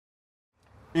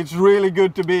It's really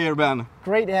good to be here, Ben.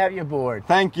 Great to have you aboard.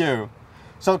 Thank you.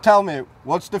 So tell me,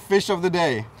 what's the fish of the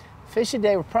day? Fish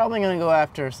today, we're probably going to go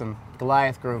after some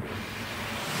Goliath Groupers.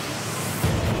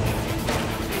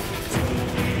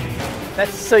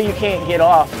 That's so you can't get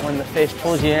off when the fish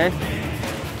pulls you in.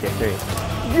 Get through.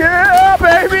 Yeah,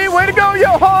 baby! Way to go,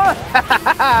 Johan!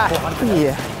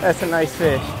 Yeah, that's a nice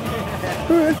fish.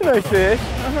 Ooh, that's a nice fish.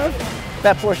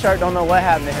 That poor shark don't know what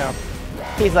happened to him.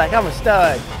 He's like, I'm a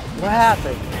stud. What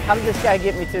happened? How did this guy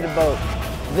get me through the boat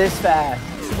this fast?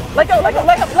 Let go, let go,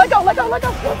 let go, let go, let go, let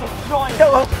go.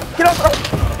 Go, get over.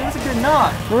 That's a good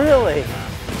knot. Really?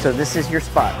 So this is your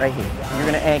spot right here. You're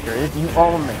gonna anchor. You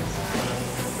own this.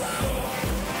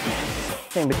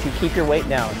 Okay, but you keep your weight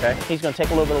down, okay? He's gonna take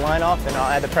a little bit of line off and I'll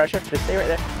add the pressure. Just stay right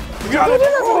there. You got it!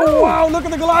 Oh, wow, look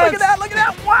at the Goliath! Look at that, look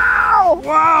at that, wow!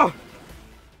 Wow!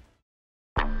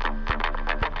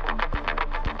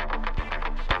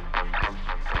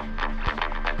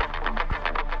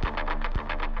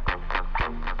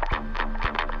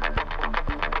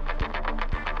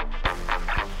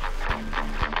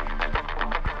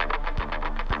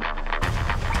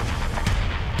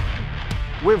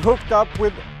 We've hooked up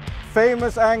with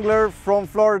famous angler from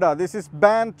Florida. This is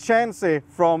Chancey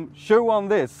from Chew on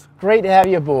This. Great to have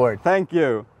you aboard. Thank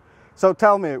you. So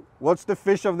tell me, what's the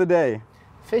fish of the day?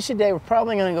 Fish today, we're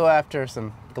probably going to go after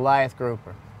some Goliath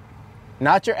grouper.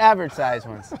 Not your average size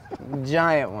ones,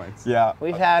 giant ones. Yeah.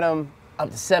 We've had them up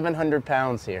to 700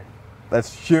 pounds here.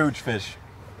 That's huge fish.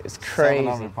 It's crazy.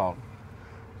 700 pounds.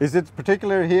 Is it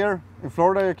particularly here in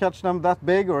Florida you catch them that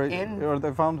big, or are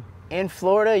they found? In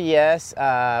Florida, yes.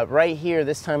 Right here,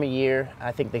 this time of year,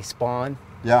 I think they spawn.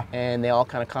 Yeah. And they all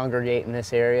kind of congregate in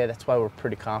this area. That's why we're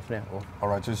pretty confident. All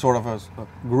right, so it's sort of a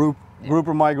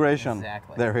grouper migration.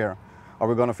 Exactly. They're here. Are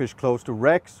we going to fish close to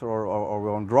wrecks, or are we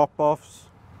on drop-offs?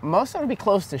 Most of them will be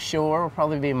close to shore. We'll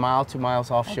probably be a mile, 2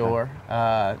 miles offshore.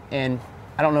 Okay. And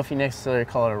I don't know if you necessarily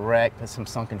call it a wreck, but some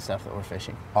sunken stuff that we're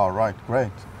fishing. All right,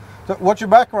 great. So what's your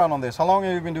background on this? How long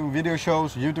have you been doing video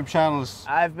shows, YouTube channels?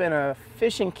 I've been a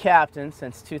fishing captain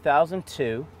since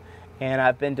 2002, and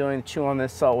I've been doing the Chew on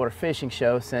This saltwater fishing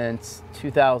show since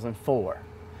 2004.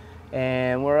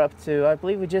 And we're up to, I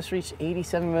believe we just reached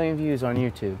 87 million views on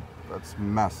YouTube. That's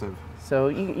massive. So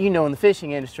you know, in the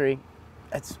fishing industry,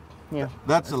 that's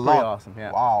that's a lot. Pretty awesome.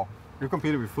 Yeah. Wow. You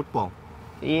competed with football.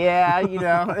 Yeah, you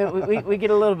know, we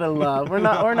get a little bit of love. We're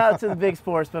not to the big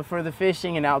sports, but for the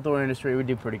fishing and outdoor industry, we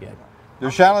do pretty good. Your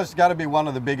channel has got to be one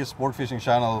of the biggest sport fishing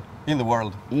channels in the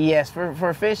world. Yes,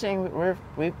 for fishing,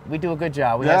 we do a good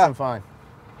job. We have some fun.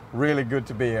 Really good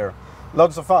to be here.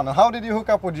 Lots of fun. And how did you hook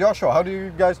up with Joshua? How do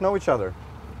you guys know each other?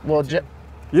 Well,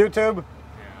 YouTube.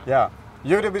 Yeah.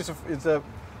 YouTube is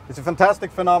it's a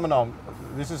fantastic phenomenon.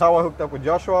 This is how I hooked up with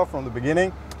Joshua from the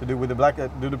beginning to do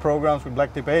the programs with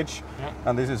BlacktipH,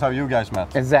 and this is how you guys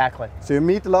met. Exactly. So you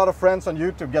meet a lot of friends on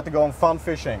YouTube, get to go on fun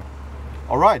fishing.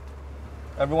 All right,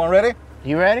 everyone ready?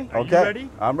 You ready? Okay. Are you ready?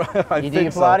 I'm ready. You did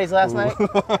your Pilates last night?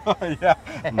 Yeah.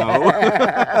 No.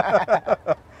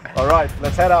 All right,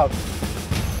 let's head out.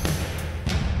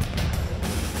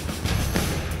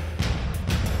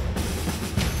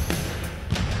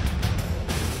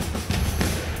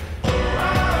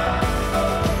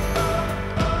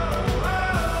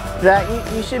 Zach,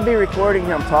 you should be recording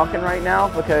him talking right now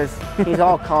because he's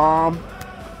all calm.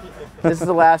 This is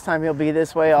the last time he'll be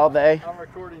this way all day. I'm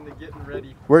recording the getting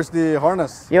ready. Where's the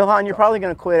harness? Johan, you're probably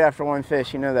going to quit after one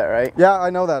fish. You know that, right? Yeah, I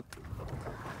know that.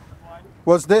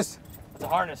 What's this? It's a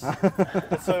harness.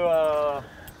 That's so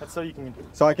you can.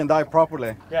 So I can dive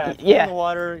properly. Yeah. Yeah. In the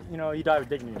water, you know, you dive with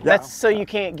dignity. Yeah. That's so you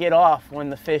can't get off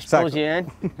when the fish pulls you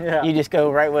in. Yeah. You just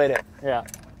go right with it. Yeah.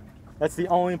 That's the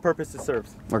only purpose it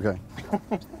serves. Okay.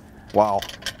 Wow.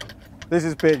 This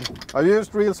is big. I've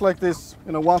used reels like this,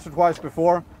 once or twice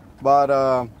before,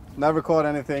 but never caught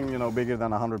anything, bigger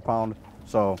than 100 pound.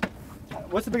 So.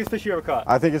 What's the biggest fish you ever caught?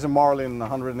 I think it's a marlin,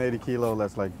 180 kilo.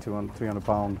 That's like 200, 300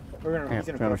 pound. We're gonna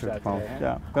 350 pounds. today,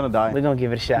 Yeah, gonna die. We're going to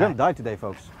give it a shot. We're gonna die today,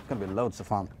 folks. It's gonna be loads of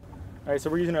fun. All right, so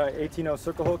we're using a 18-0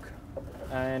 circle hook,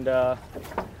 and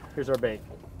here's our bait.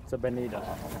 It's a bonita.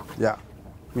 Yeah,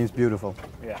 means beautiful.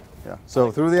 Yeah. Yeah. So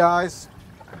through the eyes.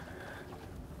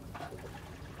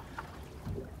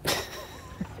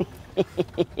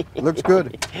 Looks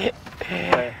good.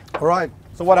 Okay. All right.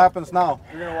 So what happens now?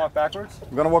 You're gonna walk backwards.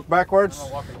 We're gonna walk backwards. I'm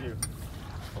gonna walk with you.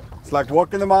 It's like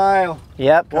walking the mile.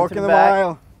 Yep. Walking the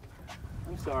mile.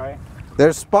 I'm sorry.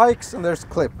 There's spikes and there's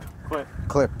clip. Quit.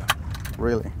 Clip.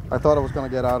 Really. I thought I was gonna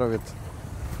get out of it.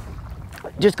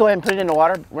 Just go ahead and put it in the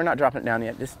water. We're not dropping it down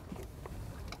yet. Just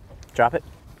drop it.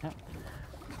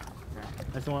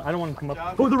 I don't want to come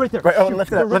up. Oh, they're right there. Right, oh,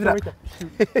 lift it up, lift it up.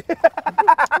 Right there.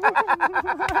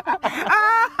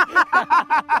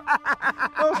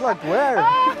 like where?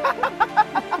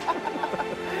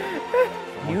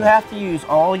 You have to use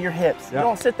all your hips. You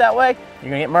don't sit that way, you're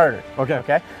gonna get murdered. Okay.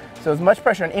 Okay? So as much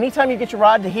pressure, and anytime you get your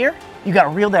rod to here, you gotta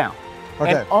reel down.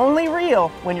 Okay. And only reel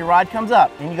when your rod comes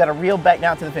up, and you gotta reel back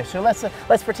down to the fish. So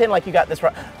let's pretend like you got this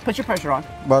rod. Put your pressure on.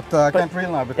 But I can't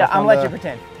reel now because yeah, I'm gonna let you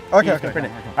pretend. Okay, Okay.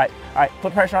 All right,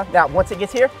 put pressure on. Now, once it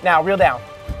gets here, now reel down.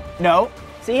 No,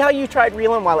 see how you tried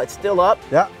reeling while it's still up?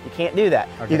 Yeah. You can't do that.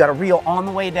 Okay. You gotta reel on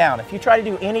the way down. If you try to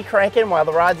do any cranking while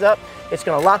the rod's up, it's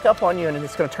gonna lock up on you and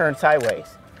it's gonna turn sideways.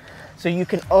 So you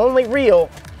can only reel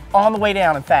on the way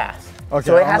down and fast. Okay,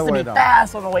 so it has on to the be way down.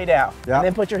 fast on the way down. Yeah. And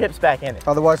then put your hips back in it.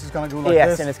 Otherwise it's gonna go like this.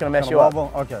 Yes, and it's gonna mess you up.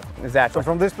 wobble. Okay. Exactly. So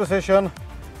from this position,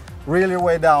 reel your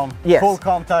way down. Yes. Full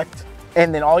contact.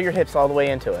 And then all your hips all the way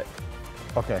into it.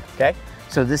 Okay. Okay?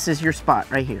 So this is your spot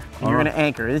right here. And you're gonna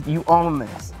anchor. You own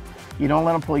this. You don't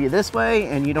let them pull you this way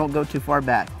and you don't go too far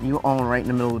back. You own right in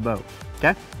the middle of the boat.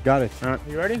 Okay? Got it. All right.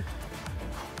 You ready?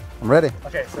 I'm ready.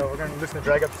 Okay, so we're gonna loosen the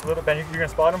drag up just a little bit. You're gonna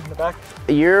spot him in the back?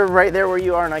 You're right there where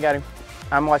you are and I got him.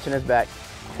 I'm watching his back.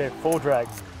 Okay, full drag.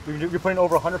 You're putting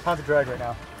over 100 pounds of drag right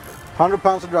now. 100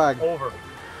 pounds of drag. Over.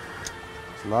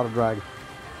 It's a lot of drag.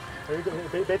 There you go.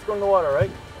 Bait's going in the water,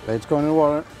 right? Bait's going in the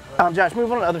water. Josh,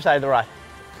 move on the other side of the rod.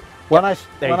 When There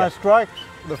you I go. strike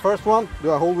the first one,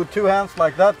 do I hold with 2 hands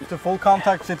like that to full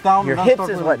contact, sit down? Your and then hips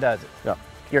start is with what does it. Yeah.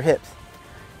 Your hips.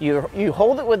 You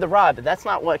hold it with the rod, but that's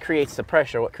not what creates the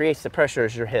pressure. What creates the pressure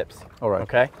is your hips. All right.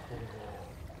 Okay?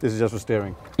 This is just for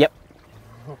steering. Yep.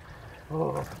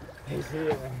 Oh,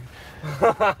 there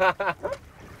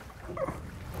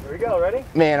we go, ready?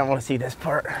 Man, I want to see this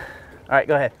part. All right,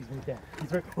 go ahead.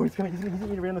 He's gonna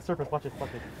get right on the surface. Watch it.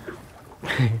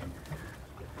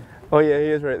 Oh yeah, he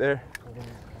is right there.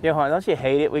 Johan, don't you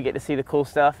hate it? We get to see the cool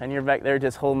stuff and you're back there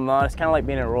just holding on. It's kind of like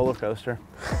being in a roller coaster.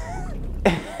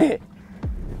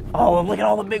 Oh, look at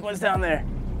all the big ones down there.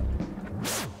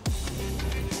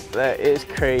 That is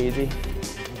crazy.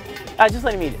 Just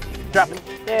let him eat it. Drop it.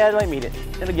 Yeah, let him eat it.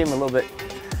 It'll give him a little bit.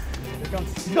 Here it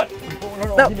comes. Good.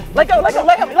 No, let go, let go,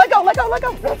 let go, let go, let go, let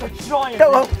go. That's a giant.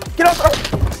 Go, get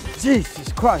off.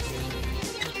 Jesus Christ.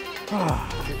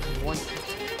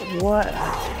 What a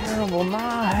terrible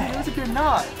knot. That's a good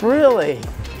knot. Really?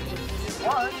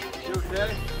 What? You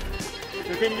okay?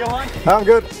 You okay, Johan? I'm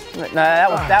good. No,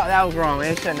 that was wrong.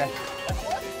 It shouldn't have.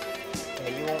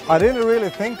 I didn't really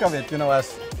think of it, you know,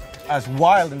 as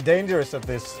wild and dangerous as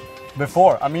this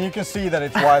before. I mean, you can see that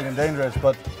it's wild and dangerous,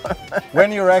 but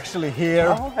when you're actually here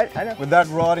I know. with that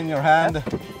rod in your hand,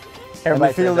 and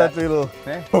you feel that little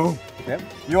boom,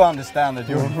 you understand that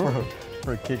you're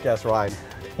for a kick-ass ride.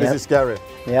 This is scary.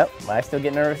 Yep, but I still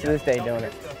get nervous to this day doing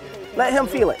it. Let him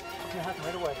feel it.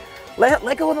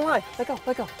 Let go of the line. Let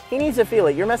go. He needs to feel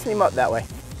it. You're messing him up that way.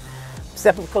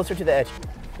 Step closer to the edge.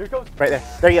 Here it goes. Right there.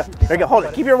 There you go. There you go. Hold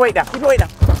it. Keep your weight down. Keep your weight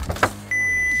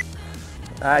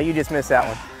down. You just missed that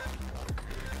one.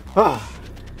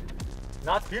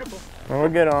 Knot's beautiful. Well, we're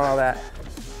good on all that.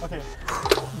 Okay.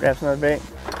 Grab some other bait.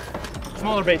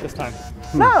 Smaller bait this time.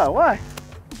 No, why?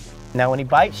 Now when he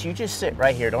bites, you just sit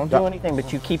right here. Don't do anything,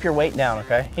 but you keep your weight down,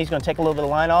 okay? He's gonna take a little bit of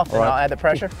line off, and I'll add the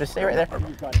pressure. Just stay right there.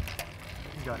 You got it.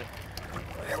 You got it.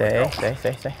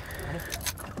 Stay.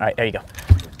 All right, there you go.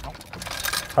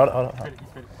 Hold it.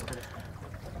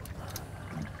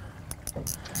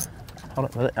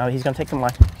 Hold it. Oh, he's gonna take some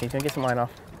line. He's gonna get some line off.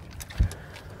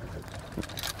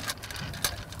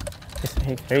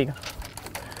 There you go.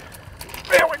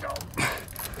 There we go.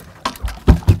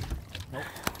 Nope.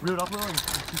 Reel it up a little.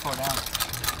 Too far down.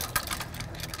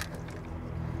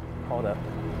 Hold up.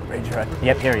 Raise your head.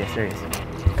 Yep, here he is.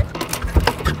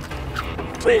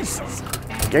 Please.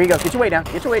 There you go. Get your weight down.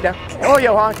 Oh,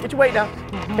 Johan, get your weight down.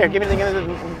 Here, give me the.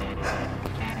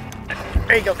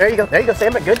 There you go.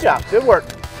 Sam, good job. Good work.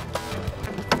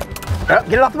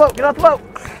 Get it off the boat.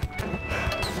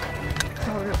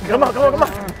 Come on.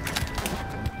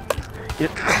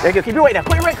 There you go. Keep your weight down.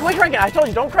 Quit cranking. I told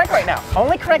you, don't crank right now.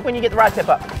 Only crank when you get the rod tip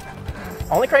up.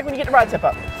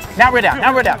 Now reel down.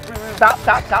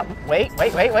 Stop. Wait.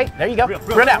 There you go.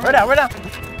 Reel down.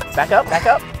 Back up.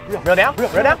 Reel down. Keep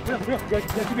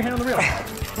your hand on the reel.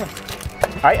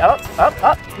 All right, up.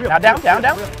 Now down.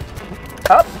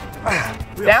 Up.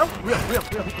 Down. Reel.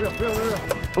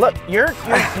 Look,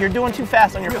 you're doing too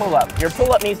fast on your pull-up. Your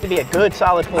pull-up needs to be a good,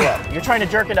 solid pull-up. You're trying to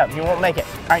jerk it up. You won't make it.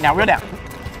 All right, now reel down.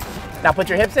 Now put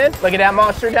your hips in. Look at that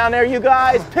monster down there, you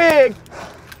guys. Pig.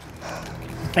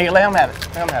 Here, let him have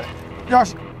it.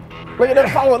 Josh. Look at them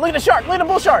following. Look at the shark. Look at the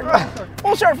bull shark.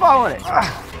 Bull shark following it.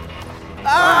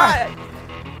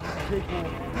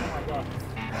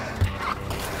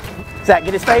 Zach,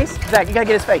 get his face. Zach, you gotta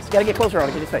get his face. You gotta get closer on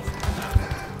it. Get his face.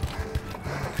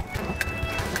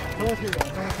 almost here,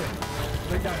 guys. Almost here.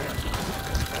 Right down here.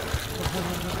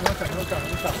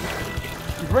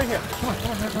 He's right here. Come on.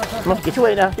 Come on, get your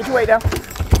weight down. Get your weight down.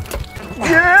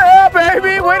 Yeah,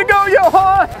 baby! Way to go,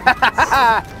 Johan!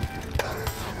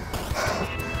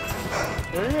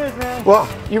 There he is, man. Wow.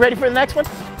 You ready for the next one?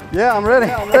 Yeah, I'm ready.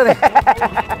 Ready.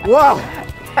 Wow.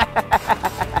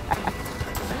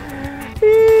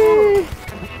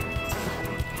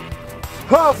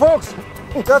 Oh, folks,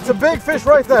 that's a big fish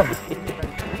right there.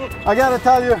 I gotta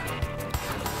tell you.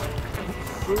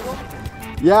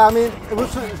 Yeah, I mean,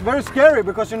 it's very scary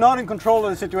because you're not in control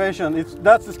of the situation.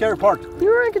 That's the scary part. You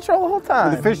were in control the whole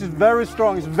time. The fish is very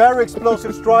strong. It's very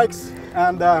explosive strikes,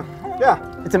 and yeah.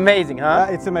 It's amazing, huh?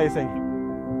 It's amazing.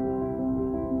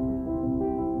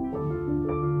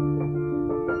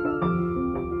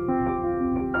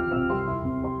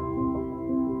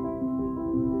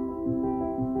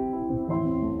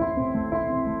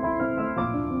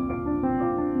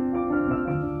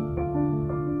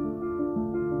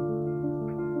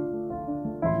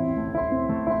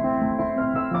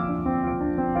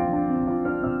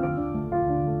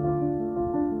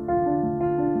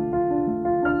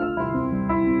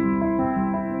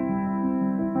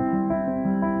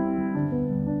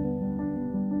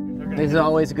 This is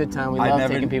always a good time. We love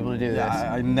taking people to do this.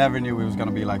 Yeah, I never knew it was going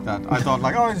to be like that. I thought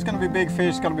like, oh, it's going to be big fish,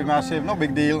 it's going to be massive, no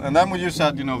big deal. And then when you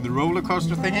said, you know, the roller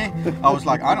coaster thingy, I was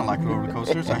like, I don't like roller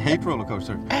coasters. I hate roller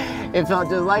coasters. It felt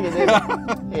just like it,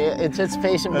 didn't it?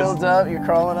 Anticipation builds up, you're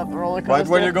crawling up the roller coaster. Right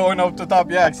when you're going up the top,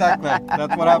 yeah, exactly.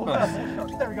 That's what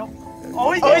happens. There we go.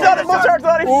 Oh, he's on it, bull shark,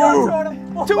 buddy. Two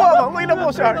of them, look at the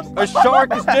bull sharks. A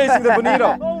shark is chasing the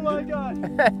bonito. Oh my God.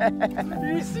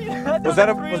 Did you see that? Was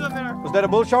that a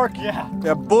bull shark? Yeah.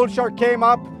 Yeah, bull shark came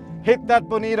up, hit that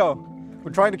bonito.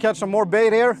 We're trying to catch some more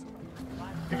bait here.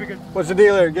 What's the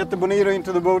deal here? Get the bonito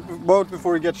into the boat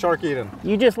before he gets shark eaten.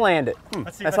 You just land it.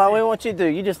 That's all we want you to do.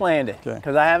 You just land it.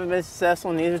 Because I haven't been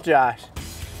successful, neither has Josh.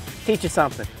 Teach you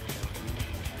something.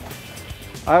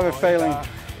 I have a feeling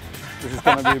this is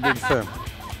going to be a big swim.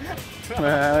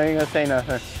 I ain't going to say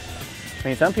nothing. I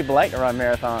mean, some people like to run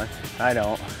marathons. I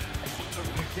don't.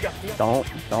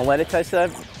 Don't let it touch the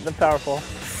powerful.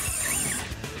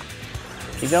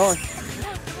 Keep going.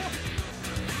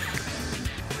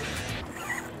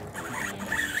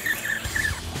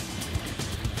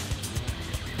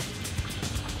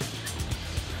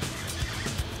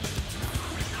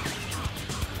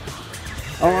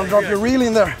 I want to drop your reel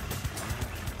in there.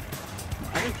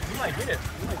 You might get it.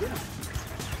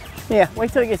 Yeah,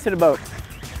 wait till it gets to the boat.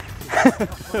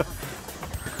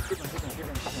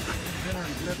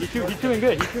 He's doing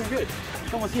good. He's doing good.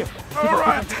 He's almost here. All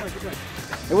right.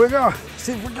 Here we go.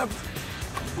 See if we get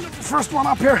the first one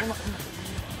up here.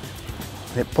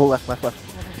 Pull left.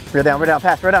 Reel down,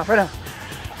 pass, reel down.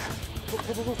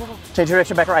 Change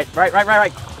direction back right.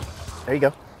 There you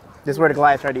go. This is where the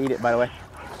Goliath tried to eat it, by the way.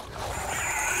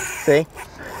 See?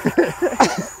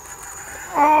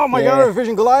 Oh my God, we're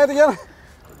fishing Goliath again?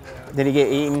 Did he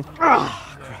get eaten?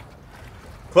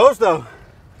 Close though.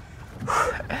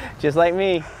 Just like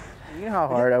me. You know how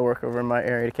hard I work over in my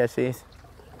area to catch these?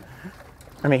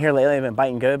 I mean, here lately I've been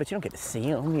biting good, but you don't get to see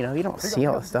them. You know, you don't see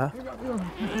all the stuff.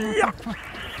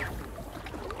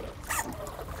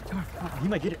 He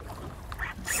might get it.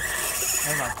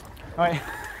 Never mind. All right.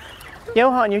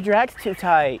 Johan, your drag's too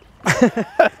tight.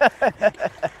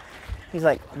 He's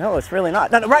like, no, it's really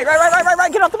not. No, right.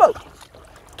 Get off the boat.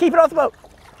 Keep it off the boat.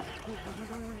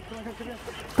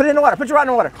 Put it in the water. Put your rod in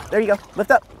the water. There you go. Lift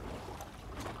up.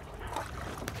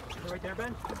 Right there,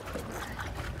 Ben.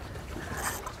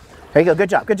 There you go.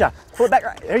 Good job. Pull it back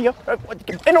right. There you go.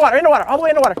 In the water. All the way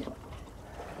in the water.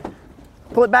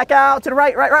 Pull it back out to the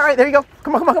right. Right. There you go.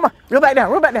 Come on. Reel back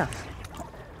down.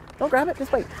 Don't grab it.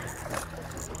 Just wait.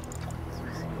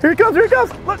 Here he comes.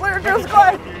 Look, there it goes.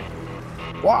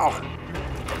 Wow.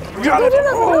 We got it.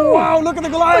 Oh, wow, look at the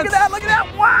Goliath. Look at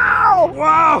that.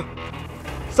 Wow.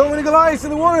 So many Goliaths in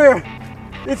the water here.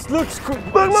 It looks crazy.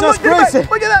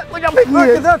 Look at that. Look how big he is.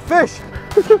 Look at that fish.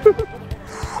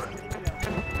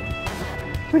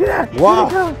 Look at that. Wow.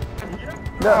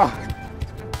 No.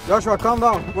 Joshua, calm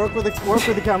down. Work with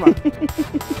the camera.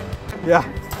 Yeah.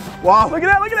 Wow. Look at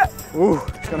that. Ooh,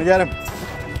 it's gonna get him.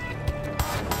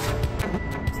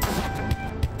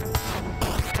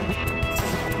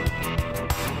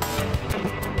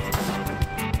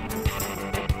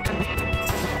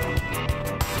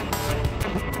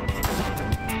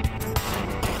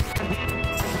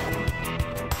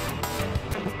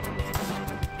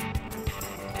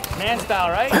 Man style,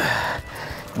 right?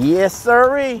 Yes,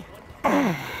 sirree.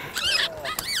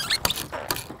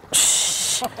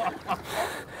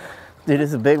 Dude, this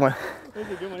is a big one. This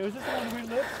is a good one. Was this the one we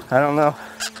lipped? I don't know.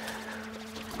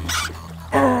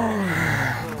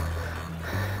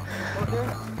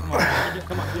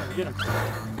 Come on, get him.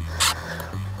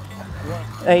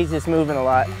 He's just moving a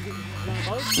lot.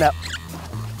 No.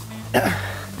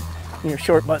 Your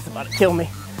short butt's about to kill me.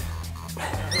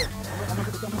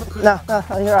 No,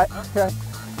 you're right. You're right.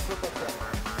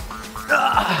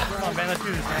 Come on, man, let's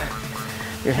do this, man.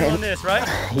 You're on this, right?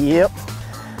 Yep.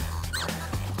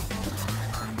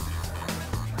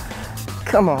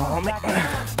 Come on, man.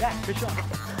 Zach, fish on.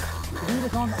 Do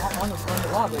this on the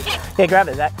rod right there. Yeah, grab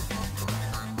it, Zach.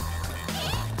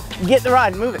 Get the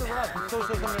rod, move it.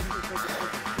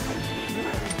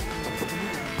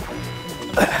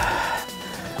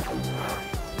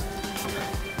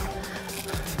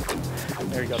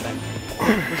 There you go, man.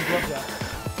 Where's your gloves at?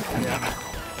 Yeah.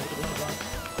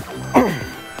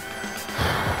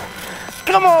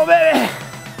 Come on, baby.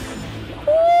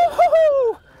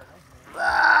 Woo-hoo-hoo.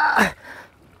 Ah.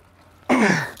 Come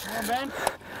on, Ben.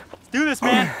 Let's do this,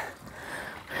 man.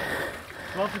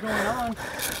 Gloves are going on.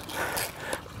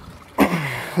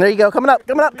 There you go, coming up,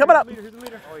 coming up, coming up. Here's the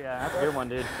leader. Oh yeah, that's a good one,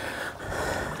 dude.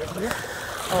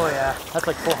 Oh yeah, that's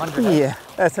like 400. Yeah,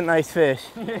 that's a nice fish.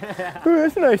 Yeah. Ooh,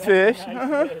 that's a nice fish.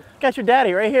 Got your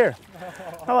daddy right here.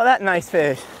 How about that nice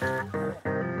fish?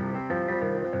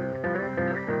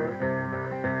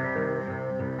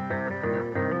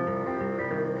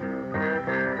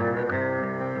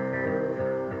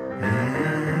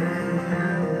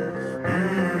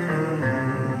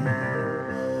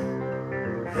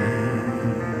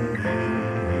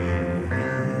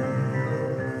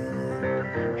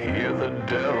 Hear the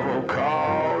devil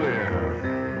calling.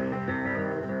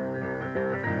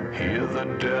 Hear the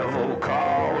devil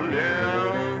calling.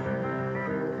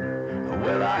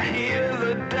 Well, I hear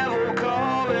the devil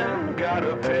calling.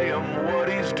 Gotta pay him what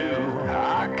he's due.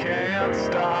 I can't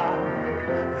stop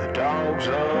the dogs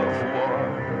of war.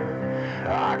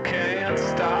 I can't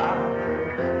stop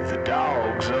the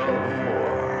dogs of war.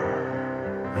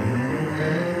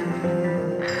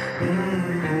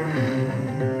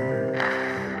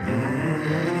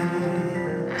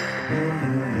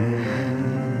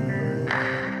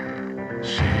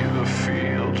 See the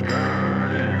fields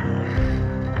burning.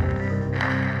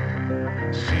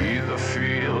 See the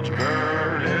fields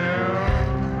burning.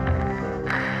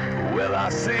 Well, I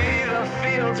see the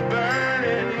fields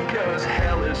burning, 'cause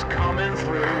hell is coming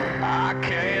through. I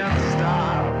can't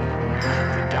stop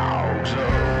the dogs of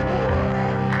war.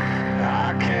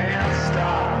 I can't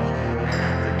stop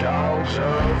the dogs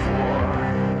of war.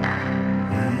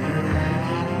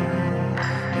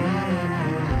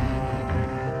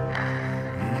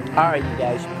 All right, you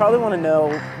guys, you probably want to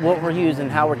know what we're using,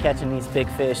 how we're catching these big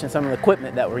fish, and some of the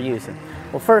equipment that we're using.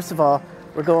 Well, first of all,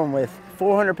 we're going with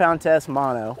 400-pound test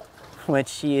mono,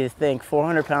 which you think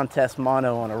 400-pound test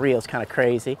mono on a reel is kind of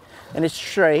crazy. And it's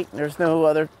straight, there's no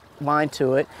other line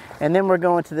to it. And then we're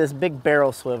going to this big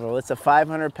barrel swivel. It's a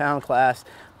 500-pound class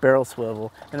barrel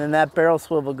swivel. And then that barrel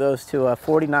swivel goes to a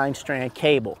 49-strand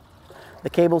cable. The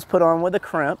cable's put on with a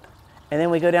crimp, and then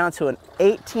we go down to an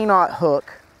 18-aught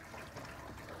hook,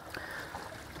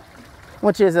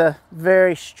 which is a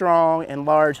very strong and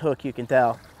large hook, you can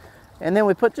tell. And then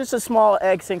we put just a small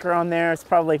egg sinker on there. It's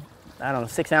probably, I don't know,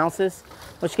 6 ounces,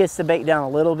 which gets the bait down a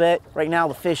little bit. Right now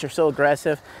the fish are so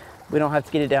aggressive, we don't have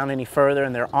to get it down any further,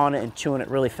 and they're on it and chewing it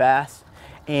really fast.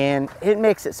 And it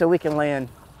makes it so we can land,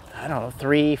 I don't know,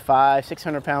 300, 500,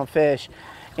 600-pound fish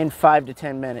in 5 to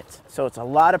 10 minutes. So it's a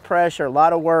lot of pressure, a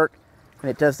lot of work, and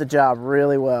it does the job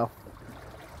really well.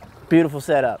 Beautiful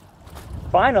setup.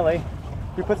 Finally,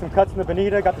 we put some cuts in the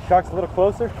bonita, got the sharks a little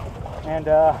closer, and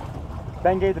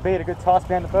Ben gave the bait a good toss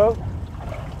behind the boat,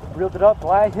 reeled it up,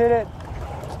 flag hit it,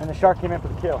 and the shark came in for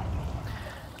the kill.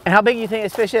 And how big do you think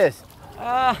this fish is?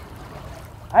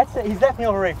 I'd say he's definitely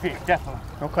over 8 feet, definitely.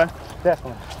 Okay.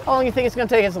 Definitely. How long do you think it's going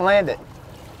to take us to land it?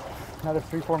 Another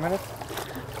 3-4 minutes.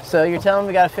 So you're telling me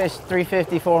we got to fish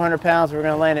 350, 400 pounds, we're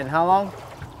going to land it in how long?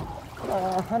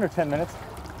 Under 10 minutes.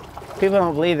 People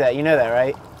don't believe that, you know that,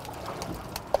 right?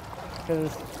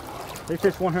 Because they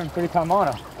fish 130-pound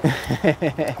mono.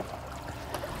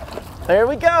 There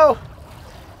we go.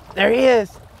 There he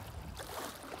is.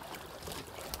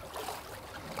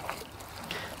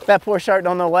 That poor shark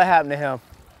don't know what happened to him.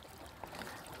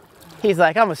 He's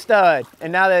like, I'm a stud.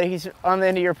 And now that he's on the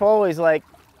end of your pole, he's like,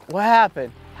 what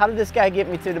happened? How did this guy get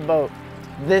me to the boat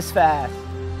this fast?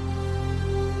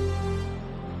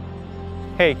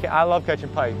 Hey, I love catching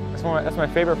pike. That's my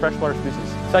favorite freshwater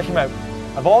species. It's actually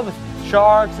of all the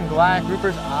sharks and Goliath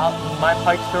Groupers, my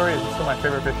pike story is still my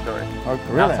favorite fish story. Oh, And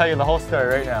really? I'll tell you the whole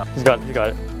story right now. He's got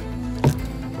it.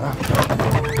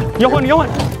 Johan!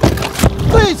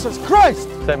 Jesus Christ!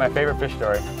 Say my favorite fish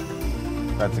story.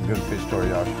 That's a good fish story,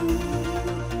 Josh.